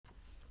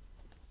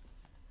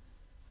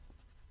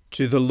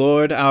To the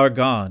Lord our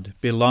God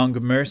belong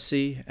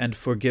mercy and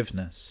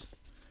forgiveness,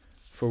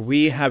 for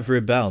we have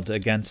rebelled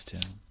against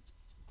him.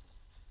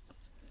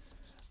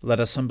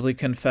 Let us humbly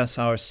confess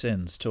our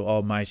sins to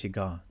Almighty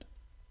God.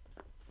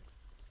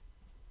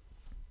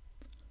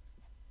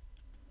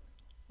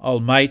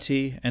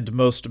 Almighty and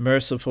most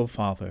merciful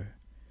Father,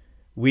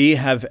 we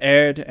have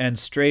erred and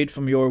strayed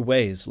from your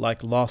ways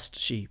like lost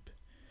sheep.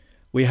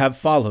 We have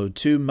followed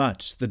too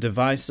much the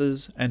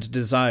devices and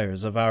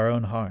desires of our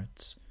own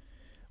hearts.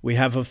 We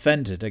have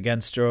offended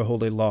against your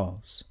holy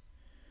laws.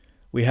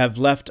 We have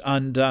left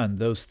undone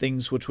those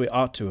things which we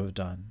ought to have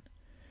done,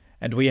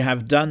 and we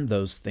have done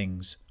those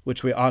things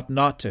which we ought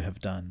not to have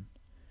done.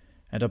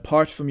 And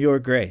apart from your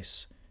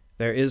grace,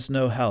 there is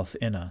no health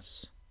in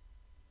us.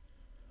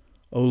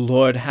 O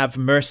Lord, have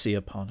mercy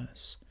upon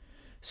us.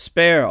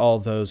 Spare all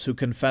those who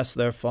confess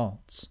their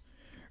faults.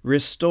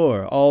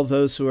 Restore all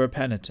those who are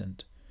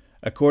penitent,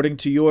 according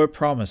to your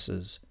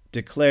promises,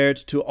 declared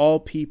to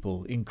all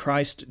people in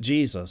Christ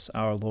Jesus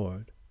our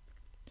Lord.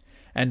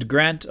 And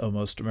grant, O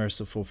most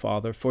merciful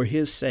Father, for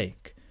his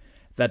sake,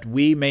 that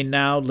we may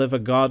now live a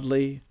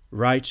godly,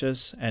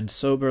 righteous, and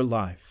sober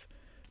life,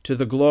 to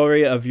the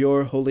glory of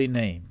your holy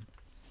name.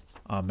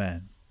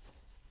 Amen.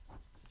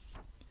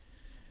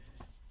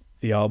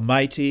 The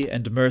Almighty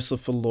and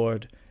merciful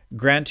Lord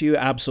grant you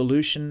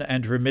absolution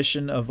and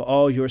remission of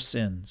all your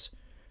sins,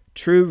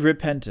 true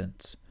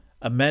repentance,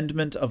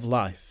 amendment of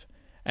life,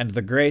 and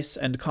the grace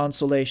and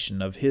consolation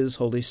of his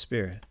Holy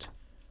Spirit.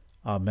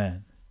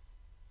 Amen.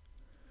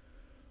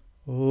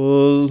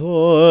 O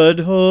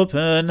Lord,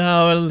 open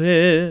our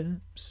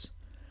lips,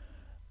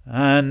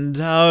 and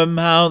our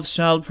mouth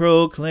shall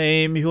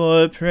proclaim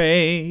your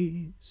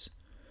praise.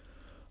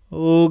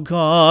 O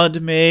God,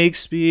 make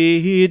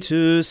speed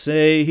to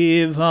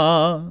save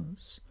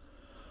us.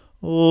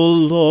 O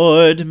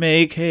Lord,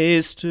 make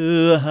haste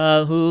to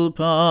help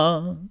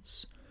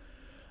us.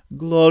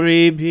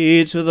 Glory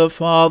be to the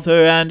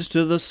Father, and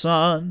to the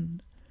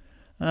Son,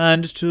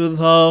 and to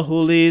the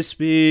Holy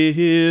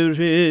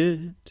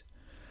Spirit,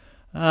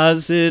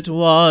 as it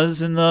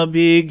was in the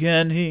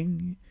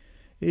beginning,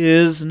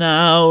 is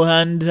now,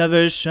 and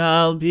ever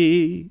shall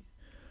be,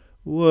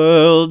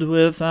 world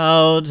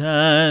without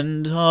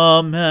end.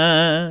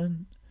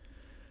 Amen.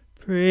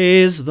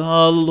 Praise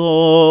the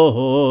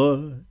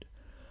Lord.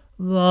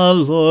 The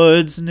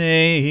Lord's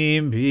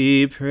name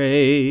be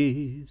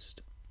praised.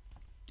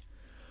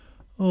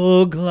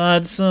 O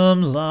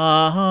gladsome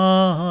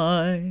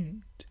light,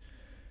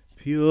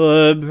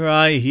 pure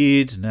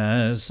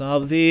brightness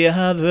of the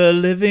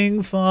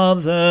ever-living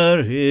Father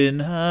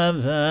in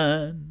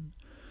heaven,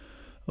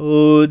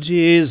 O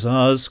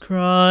Jesus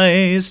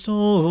Christ,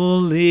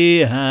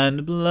 holy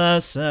and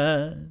blessed,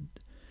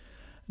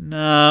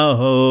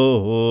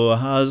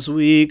 now as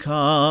we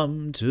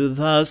come to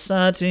the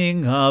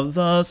setting of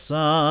the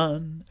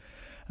sun,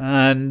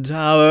 and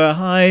our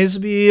eyes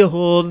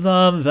behold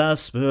the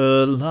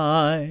vesper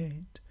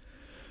light,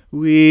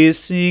 we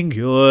sing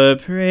your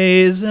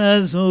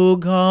praises, O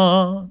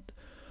God,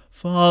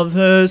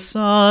 Father,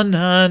 Son,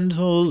 and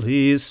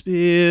Holy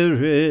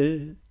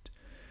Spirit.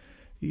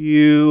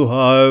 You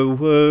are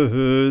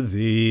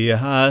worthy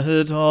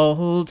at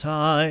all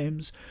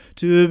times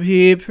to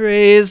be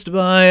praised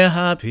by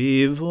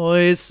happy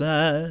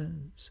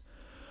voices.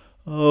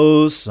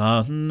 O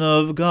Son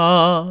of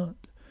God,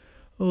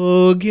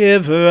 O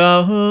Giver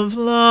of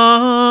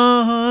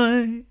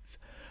life,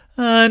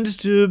 and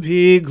to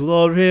be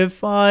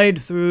glorified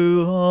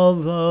through all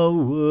the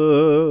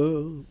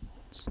world.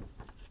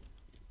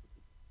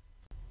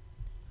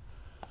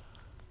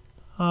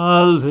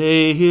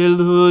 Alleluia!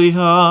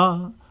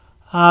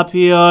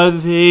 Happy are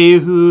they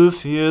who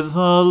fear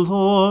the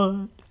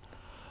Lord,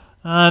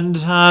 and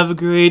have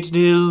great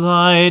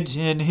delight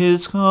in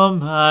his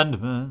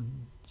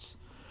commandments.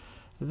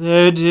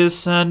 Their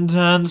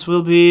descendants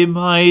will be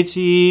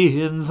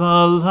mighty in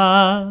the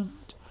land.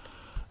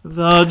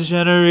 The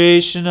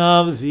generation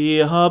of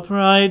the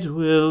upright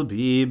will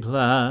be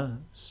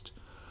blessed.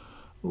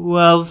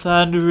 Wealth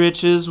and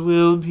riches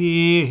will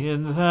be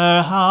in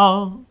their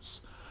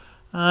house,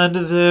 and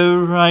their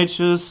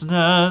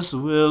righteousness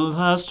will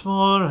last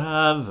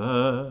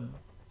forever.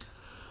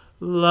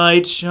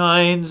 Light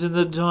shines in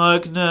the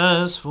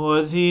darkness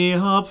for the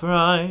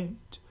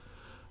upright.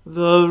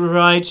 The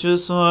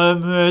righteous are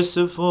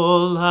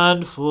merciful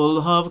and full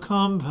of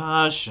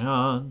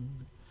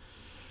compassion.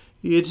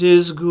 It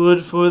is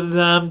good for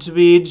them to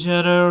be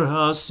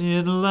generous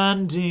in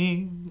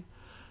lending,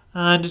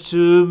 and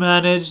to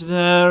manage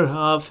their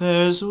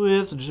affairs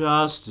with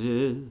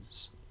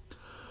justice.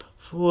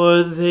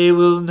 For they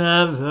will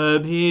never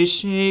be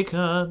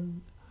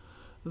shaken.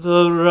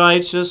 The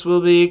righteous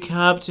will be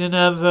kept in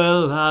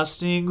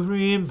everlasting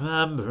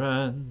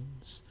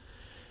remembrance.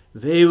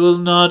 They will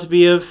not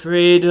be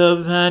afraid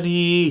of any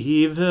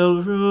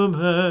evil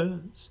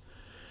rumors.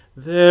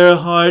 Their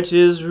heart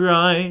is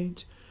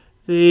right.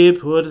 They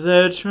put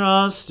their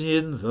trust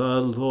in the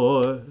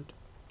Lord.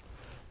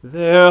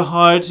 Their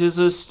heart is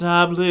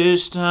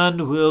established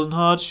and will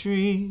not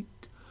shriek.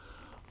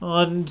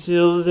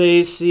 until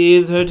they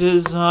see their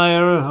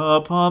desire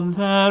upon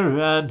their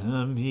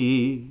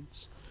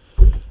enemies.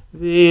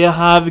 They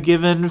have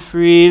given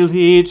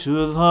freely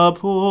to the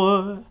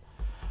poor,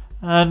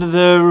 and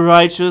their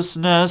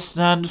righteousness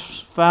stand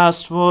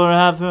fast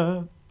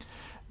forever.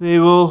 They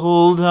will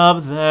hold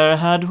up their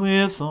head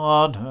with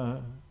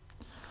honor.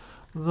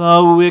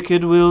 The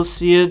wicked will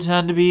see it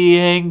and be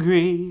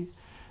angry.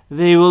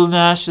 They will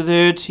gnash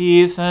their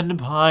teeth and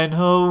pine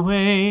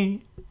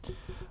away.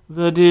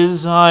 The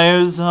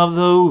desires of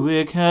the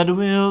wicked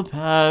will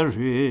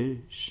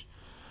perish.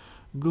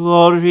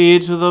 Glory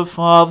to the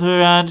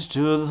Father and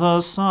to the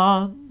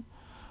Son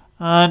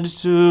and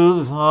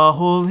to the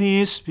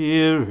Holy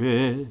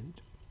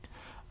Spirit,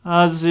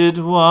 as it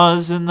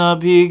was in the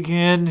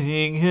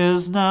beginning,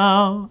 is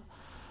now,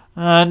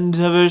 and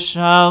ever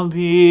shall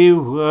be,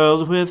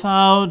 world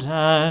without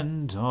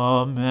end.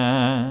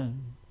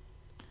 Amen.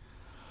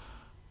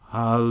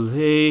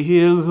 Alleluia.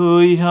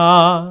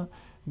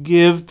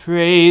 Give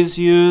praise,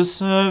 you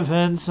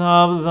servants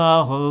of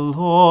the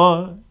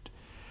Lord.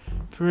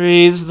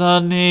 Praise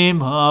the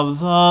name of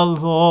the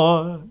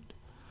Lord.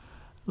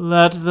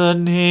 Let the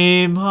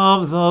name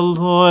of the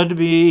Lord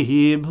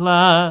be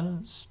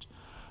blessed,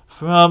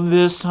 from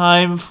this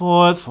time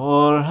forth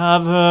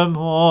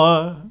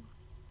forevermore.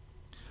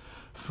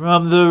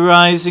 From the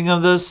rising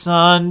of the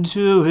sun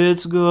to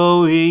its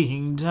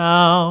going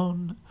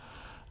down,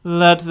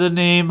 let the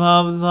name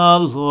of the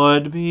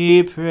Lord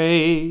be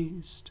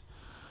praised.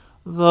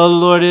 The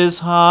Lord is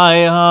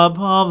high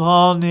above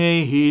all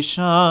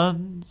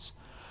nations,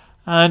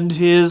 and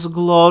his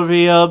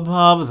glory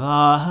above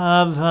the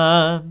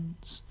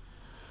heavens.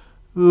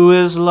 Who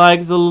is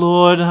like the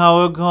Lord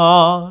our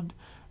God,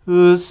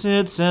 who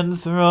sits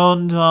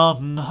enthroned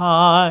on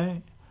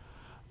high,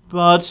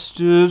 but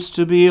stoops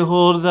to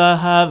behold the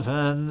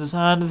heavens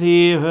and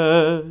the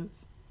earth?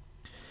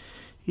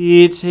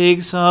 He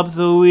takes up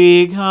the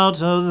weak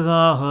out of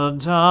the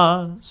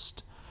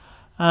dust,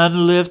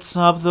 and lifts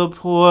up the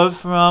poor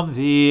from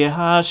the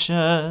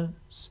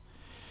ashes.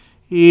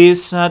 He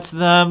sets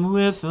them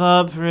with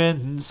the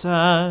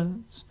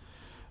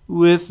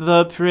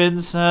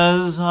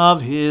princes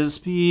of his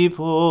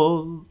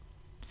people.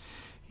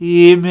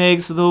 He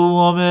makes the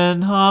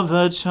woman of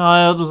a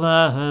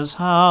childless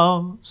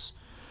house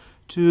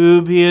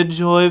to be a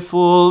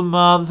joyful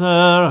mother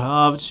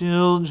of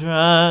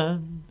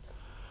children.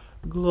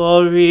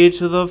 Glory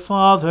to the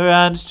Father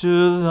and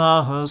to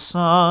the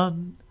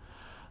Son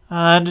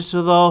and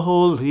to the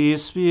Holy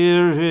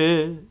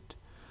Spirit,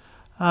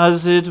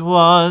 as it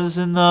was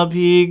in the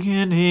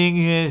beginning,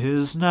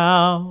 is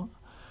now,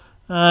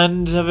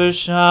 and ever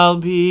shall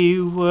be,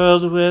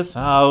 world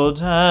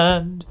without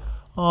end.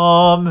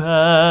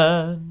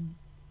 Amen.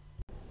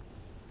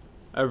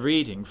 A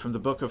reading from the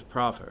book of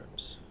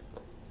Proverbs.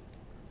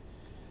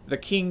 The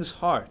king's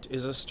heart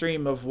is a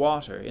stream of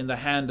water in the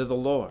hand of the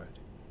Lord.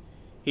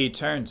 He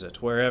turns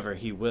it wherever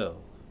he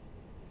will.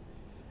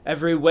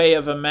 Every way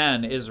of a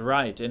man is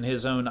right in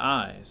his own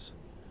eyes,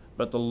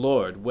 but the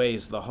Lord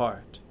weighs the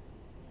heart.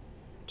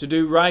 To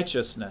do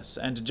righteousness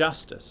and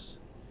justice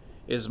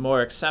is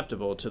more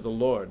acceptable to the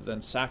Lord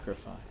than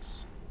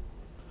sacrifice.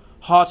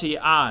 Haughty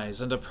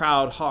eyes and a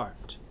proud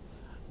heart,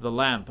 the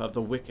lamp of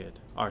the wicked,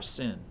 are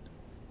sin.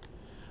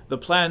 The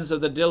plans of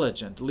the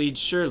diligent lead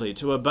surely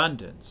to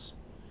abundance,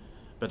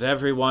 but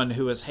everyone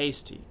who is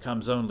hasty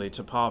comes only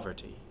to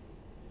poverty.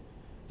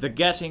 The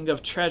getting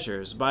of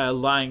treasures by a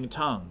lying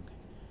tongue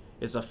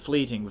is a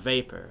fleeting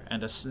vapor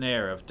and a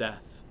snare of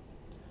death.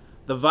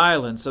 The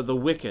violence of the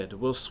wicked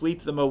will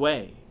sweep them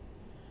away,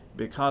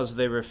 because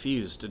they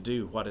refuse to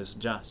do what is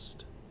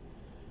just.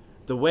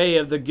 The way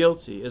of the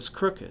guilty is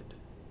crooked,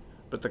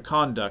 but the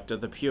conduct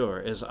of the pure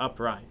is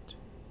upright.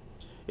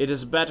 It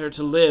is better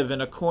to live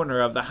in a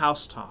corner of the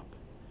housetop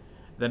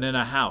than in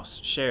a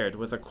house shared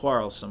with a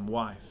quarrelsome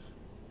wife.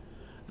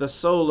 The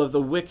soul of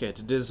the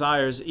wicked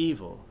desires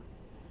evil.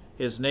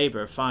 His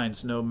neighbor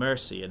finds no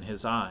mercy in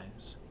his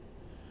eyes.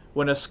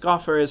 When a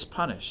scoffer is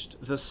punished,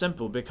 the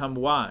simple become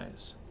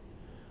wise.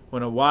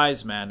 When a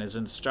wise man is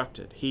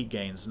instructed, he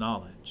gains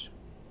knowledge.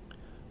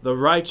 The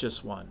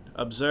righteous one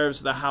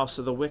observes the house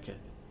of the wicked.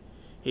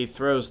 He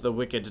throws the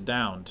wicked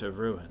down to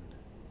ruin.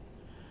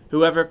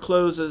 Whoever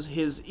closes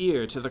his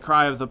ear to the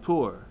cry of the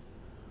poor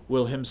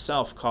will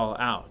himself call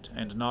out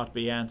and not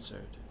be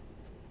answered.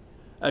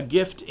 A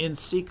gift in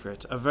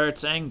secret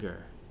averts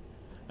anger,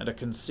 and a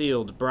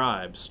concealed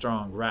bribe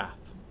strong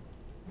wrath.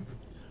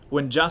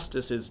 When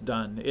justice is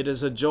done, it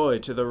is a joy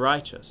to the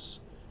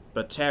righteous,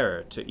 but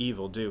terror to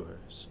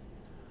evildoers.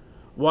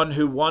 One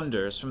who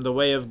wanders from the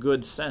way of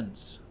good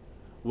sense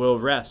will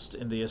rest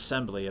in the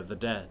assembly of the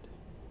dead.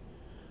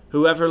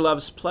 Whoever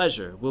loves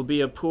pleasure will be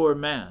a poor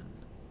man.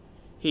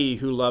 He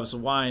who loves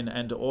wine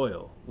and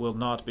oil will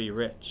not be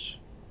rich.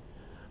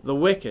 The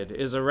wicked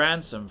is a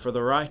ransom for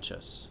the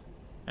righteous,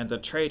 and the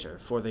traitor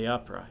for the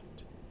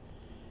upright.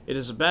 It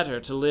is better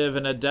to live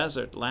in a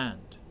desert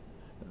land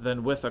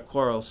than with a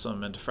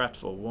quarrelsome and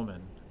fretful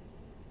woman.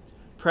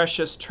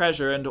 Precious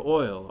treasure and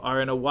oil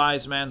are in a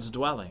wise man's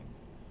dwelling,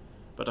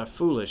 but a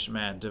foolish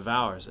man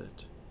devours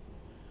it.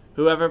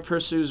 Whoever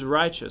pursues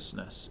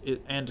righteousness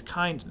and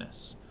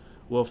kindness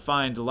will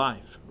find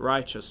life,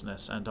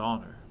 righteousness, and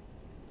honor.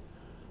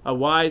 A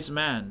wise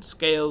man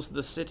scales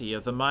the city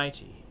of the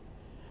mighty,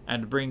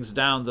 and brings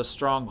down the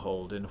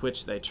stronghold in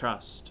which they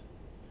trust.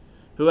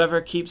 Whoever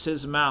keeps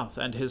his mouth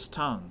and his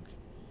tongue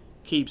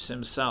keeps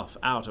himself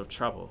out of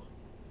trouble.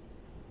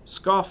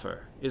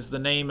 Scoffer is the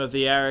name of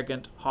the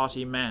arrogant,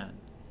 haughty man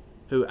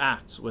who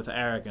acts with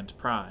arrogant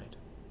pride.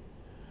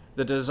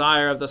 The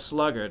desire of the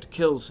sluggard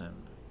kills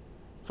him,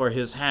 for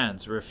his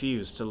hands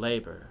refuse to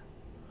labor.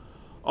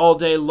 All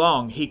day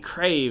long he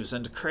craves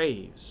and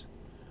craves,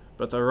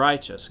 but the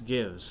righteous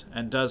gives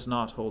and does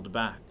not hold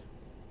back.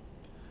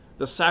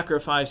 The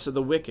sacrifice of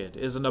the wicked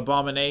is an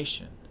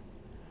abomination.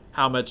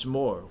 How much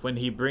more when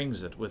he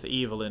brings it with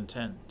evil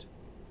intent?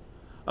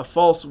 A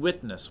false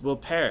witness will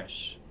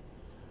perish,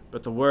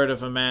 but the word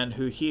of a man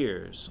who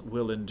hears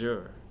will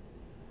endure.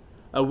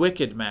 A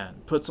wicked man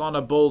puts on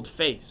a bold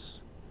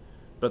face,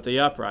 but the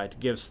upright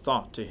gives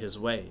thought to his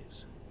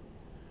ways.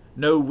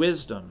 No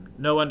wisdom,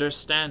 no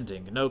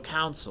understanding, no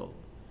counsel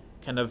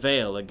can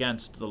avail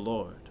against the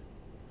Lord.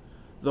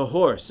 The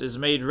horse is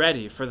made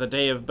ready for the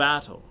day of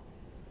battle,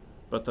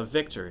 but the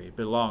victory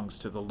belongs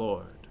to the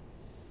Lord.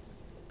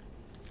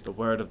 The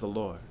word of the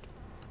Lord.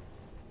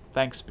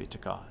 Thanks be to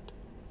God.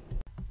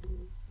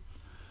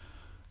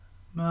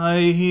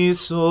 My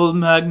soul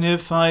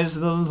magnifies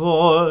the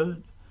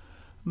Lord.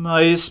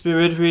 My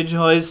spirit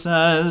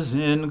rejoices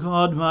in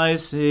God my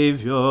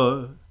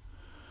Saviour.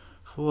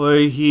 For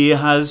he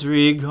has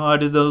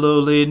regarded the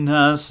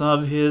lowliness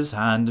of his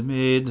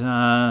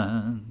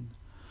handmaiden.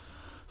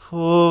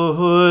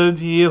 For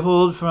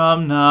behold,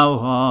 from now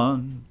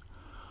on,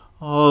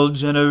 all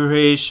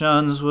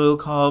generations will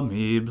call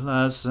me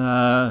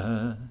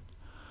blessed.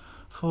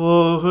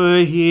 For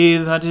he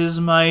that is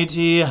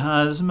mighty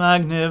has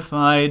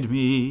magnified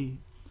me,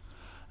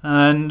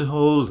 and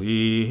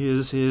holy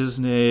is his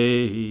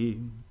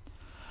name.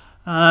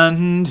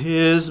 And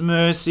his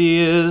mercy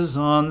is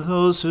on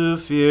those who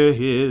fear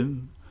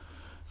him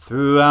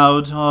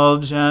throughout all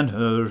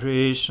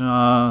generations.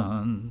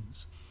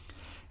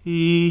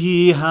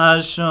 He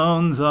has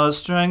shown the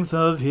strength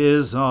of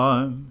his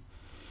arm.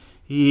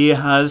 He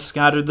has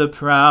scattered the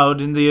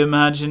proud in the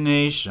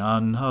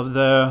imagination of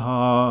their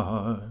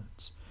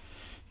hearts.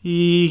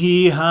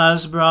 He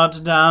has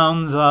brought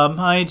down the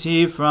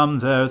mighty from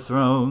their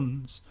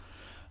thrones,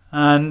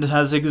 and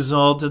has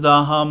exalted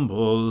the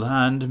humble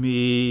and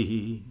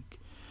meek.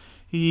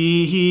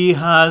 He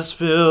has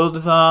filled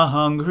the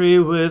hungry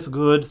with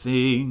good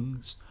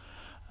things,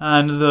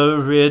 and the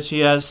rich he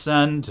has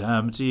sent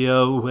empty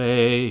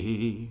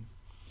away.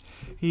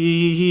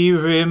 He,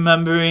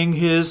 remembering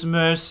his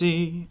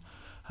mercy,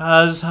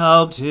 has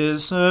helped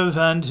his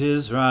servant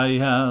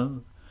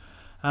Israel,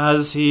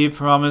 as he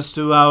promised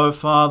to our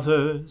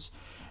fathers,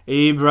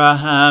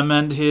 Abraham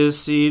and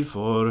his seed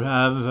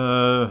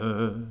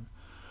forever.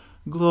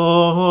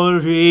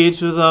 Glory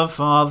to the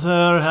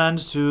Father, and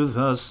to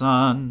the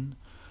Son,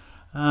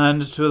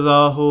 and to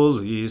the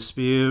Holy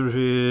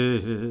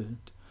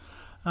Spirit,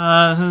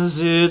 as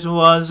it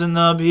was in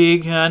the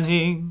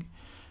beginning,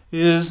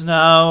 is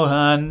now,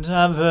 and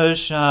ever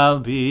shall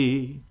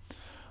be,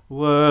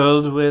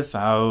 world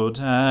without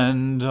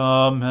end.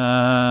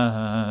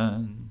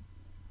 Amen.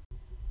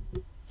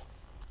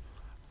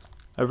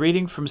 A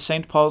reading from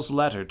St. Paul's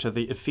letter to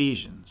the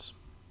Ephesians.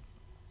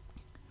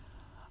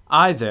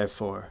 I,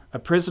 therefore, a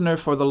prisoner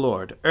for the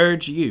Lord,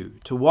 urge you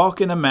to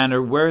walk in a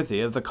manner worthy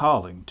of the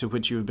calling to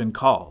which you have been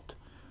called,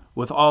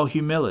 with all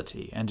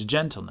humility and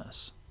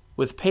gentleness,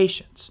 with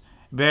patience,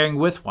 bearing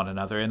with one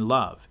another in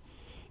love,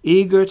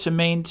 eager to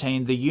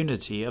maintain the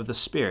unity of the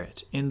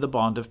Spirit in the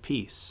bond of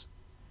peace.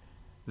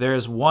 There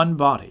is one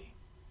body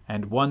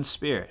and one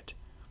Spirit,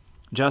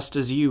 just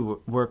as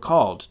you were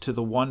called to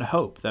the one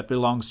hope that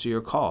belongs to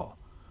your call,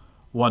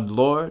 one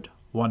Lord,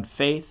 one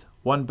faith,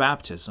 one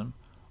baptism,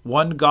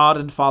 one God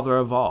and Father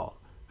of all,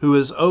 who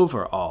is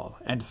over all,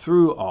 and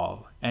through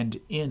all, and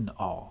in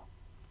all.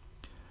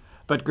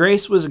 But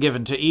grace was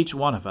given to each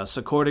one of us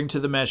according to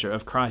the measure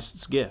of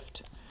Christ's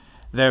gift.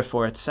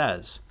 Therefore it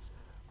says,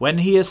 When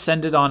he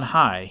ascended on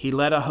high, he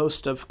led a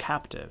host of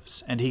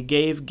captives, and he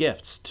gave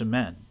gifts to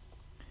men.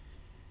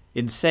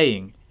 In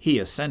saying, he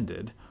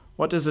ascended,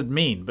 what does it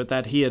mean but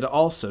that he had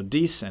also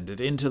descended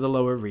into the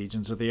lower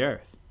regions of the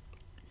earth?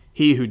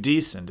 He who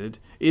descended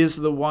is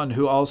the one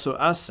who also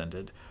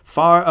ascended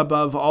far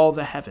above all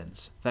the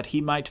heavens, that he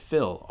might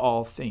fill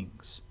all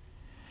things.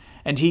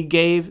 And he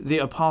gave the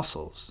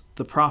apostles,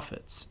 the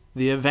prophets,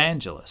 the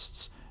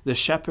evangelists, the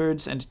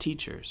shepherds and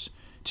teachers,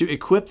 to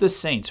equip the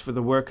saints for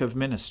the work of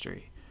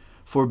ministry,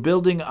 for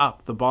building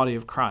up the body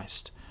of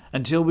Christ,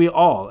 until we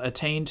all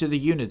attain to the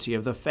unity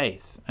of the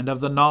faith and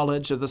of the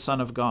knowledge of the Son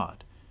of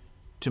God,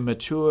 to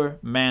mature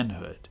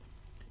manhood,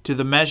 to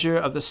the measure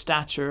of the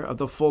stature of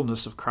the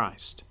fullness of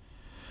Christ,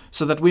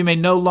 so that we may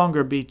no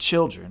longer be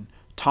children,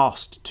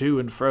 tossed to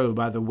and fro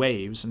by the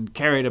waves, and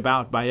carried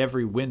about by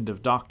every wind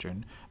of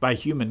doctrine, by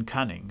human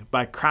cunning,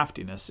 by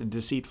craftiness in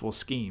deceitful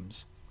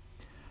schemes.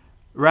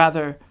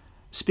 Rather,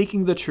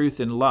 speaking the truth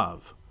in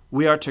love,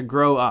 we are to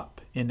grow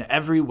up in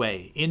every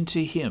way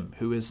into him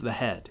who is the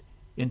head,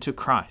 into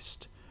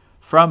Christ,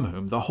 from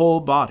whom the whole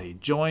body,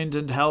 joined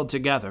and held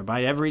together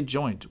by every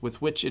joint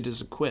with which it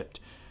is equipped,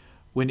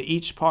 when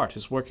each part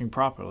is working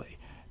properly,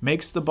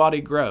 makes the body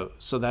grow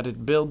so that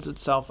it builds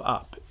itself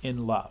up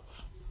in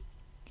love.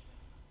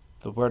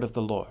 The word of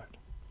the Lord.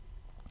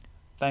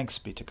 Thanks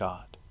be to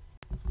God.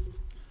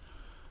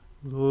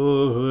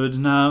 Lord,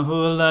 now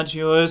let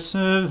your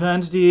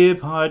servant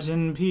depart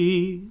in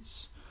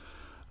peace,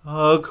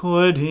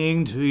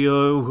 according to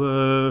your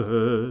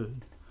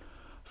word.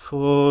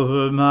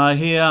 For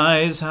my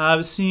eyes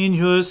have seen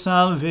your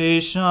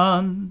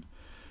salvation,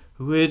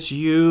 which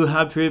you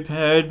have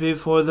prepared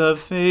before the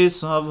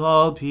face of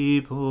all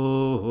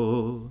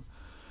people,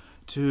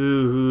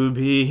 to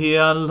be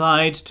a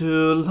light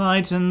to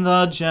lighten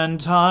the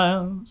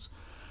Gentiles,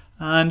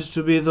 and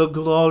to be the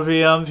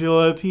glory of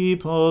your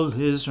people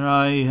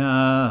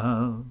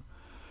Israel.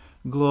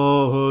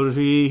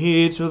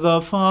 Glory to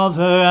the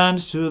Father, and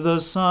to the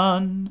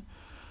Son,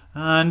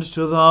 and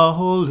to the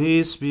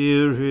Holy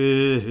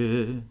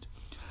Spirit,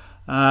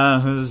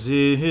 as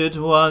it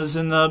was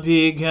in the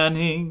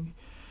beginning,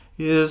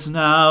 is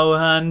now,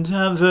 and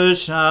ever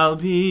shall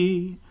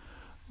be,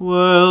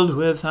 world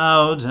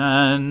without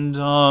end.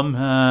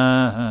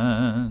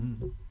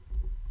 Amen.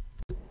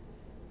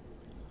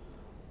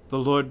 The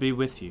Lord be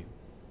with you.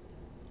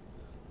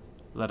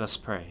 Let us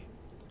pray.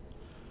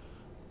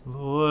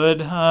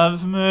 Lord,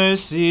 have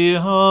mercy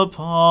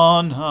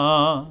upon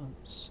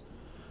us.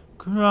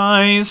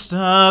 Christ,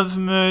 have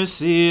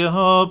mercy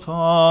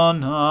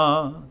upon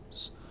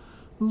us.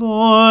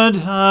 Lord,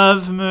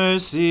 have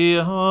mercy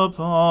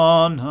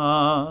upon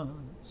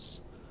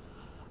us.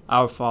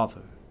 Our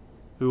Father,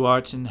 who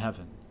art in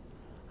heaven,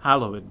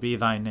 hallowed be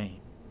thy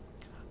name.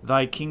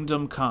 Thy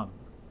kingdom come,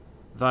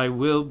 thy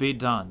will be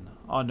done,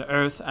 on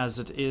earth as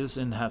it is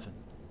in heaven.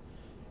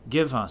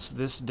 Give us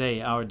this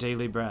day our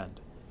daily bread,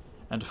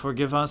 and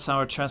forgive us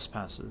our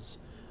trespasses,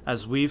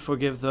 as we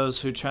forgive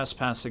those who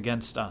trespass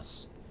against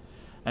us.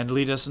 And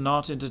lead us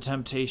not into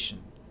temptation,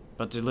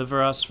 but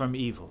deliver us from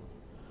evil.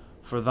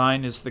 For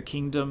thine is the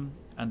kingdom,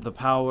 and the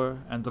power,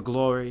 and the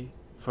glory,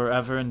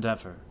 forever and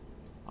ever.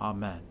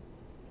 Amen.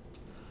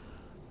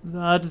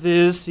 That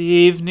this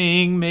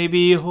evening may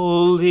be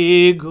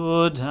holy,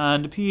 good,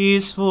 and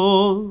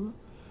peaceful,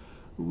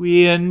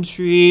 we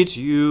entreat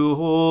you,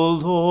 O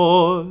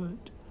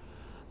Lord,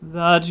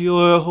 that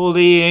your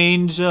holy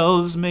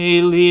angels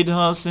may lead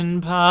us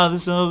in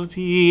paths of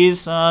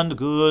peace and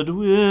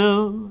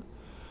goodwill.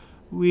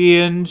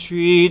 We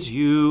entreat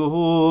you,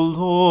 O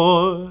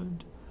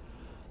Lord,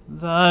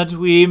 that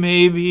we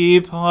may be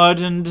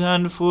pardoned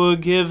and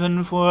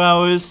forgiven for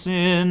our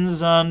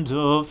sins and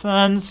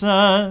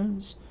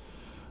offenses.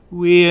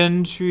 We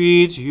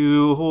entreat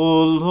you,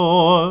 O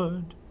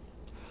Lord,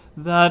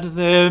 that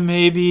there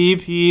may be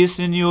peace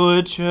in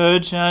your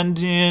church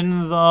and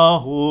in the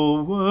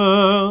whole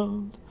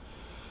world.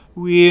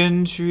 We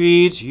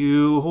entreat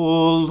you,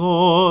 O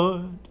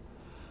Lord,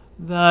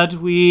 that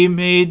we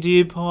may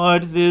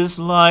depart this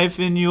life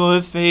in your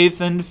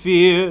faith and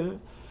fear,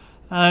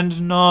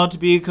 and not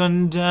be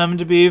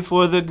condemned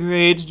before the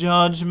great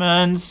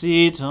judgment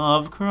seat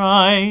of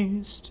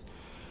Christ.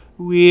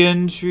 We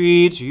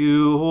entreat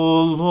you,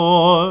 O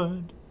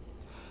Lord,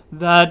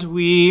 that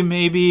we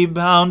may be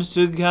bound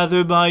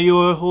together by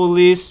your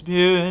Holy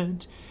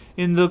Spirit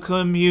in the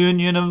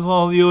communion of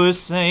all your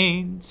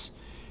saints,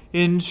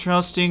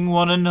 entrusting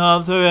one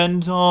another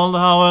and all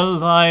our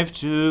life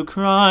to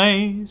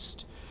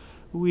Christ.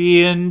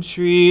 We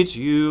entreat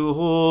you,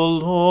 O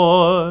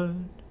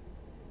Lord.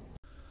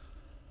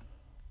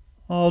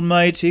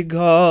 Almighty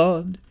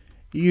God,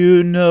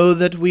 you know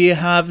that we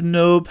have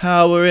no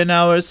power in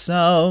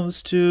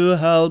ourselves to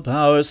help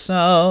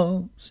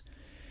ourselves.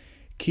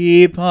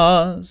 Keep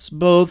us,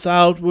 both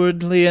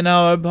outwardly in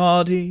our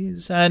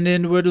bodies and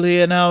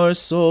inwardly in our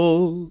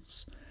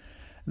souls,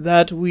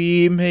 that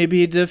we may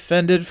be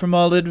defended from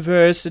all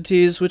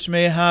adversities which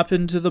may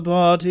happen to the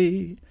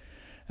body,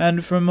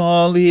 and from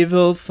all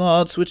evil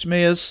thoughts which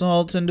may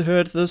assault and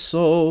hurt the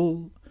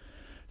soul,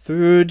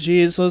 through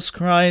Jesus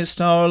Christ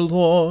our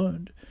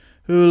Lord,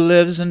 who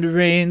lives and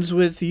reigns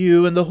with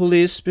you in the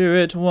Holy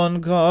Spirit, one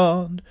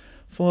God,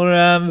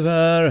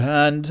 forever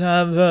and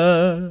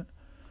ever.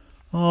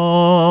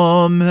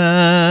 Amen.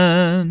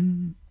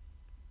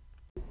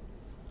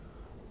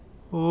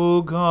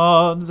 O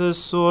God, the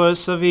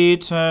source of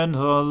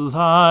eternal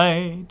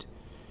light,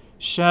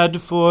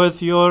 shed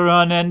forth your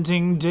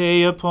unending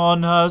day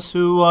upon us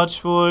who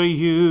watch for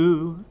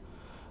you,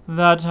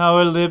 that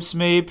our lips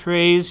may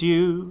praise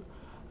you,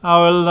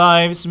 our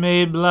lives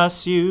may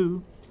bless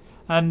you,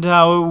 and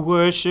our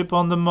worship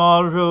on the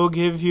morrow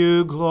give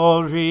you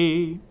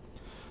glory.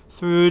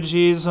 Through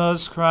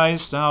Jesus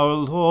Christ our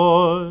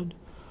Lord.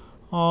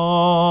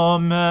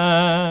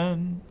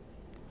 Amen.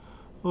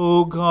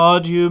 O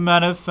God, you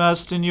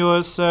manifest in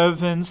your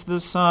servants the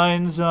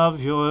signs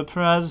of your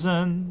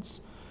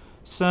presence.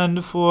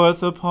 Send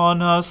forth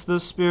upon us the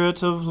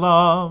Spirit of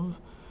love,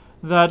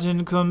 that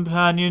in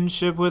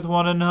companionship with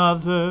one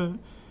another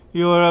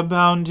your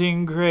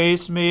abounding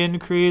grace may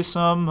increase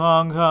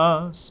among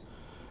us,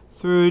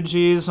 through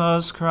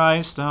Jesus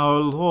Christ our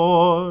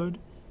Lord.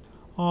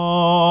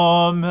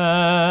 Amen.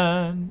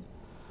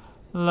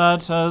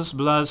 Let us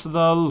bless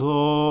the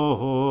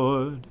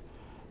Lord.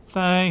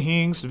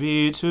 Thanks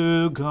be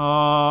to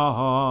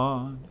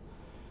God.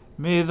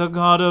 May the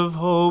God of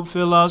hope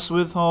fill us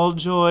with all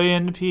joy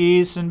and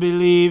peace in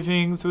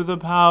believing through the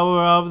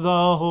power of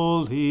the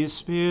Holy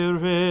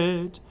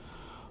Spirit.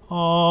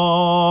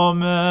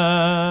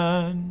 Amen.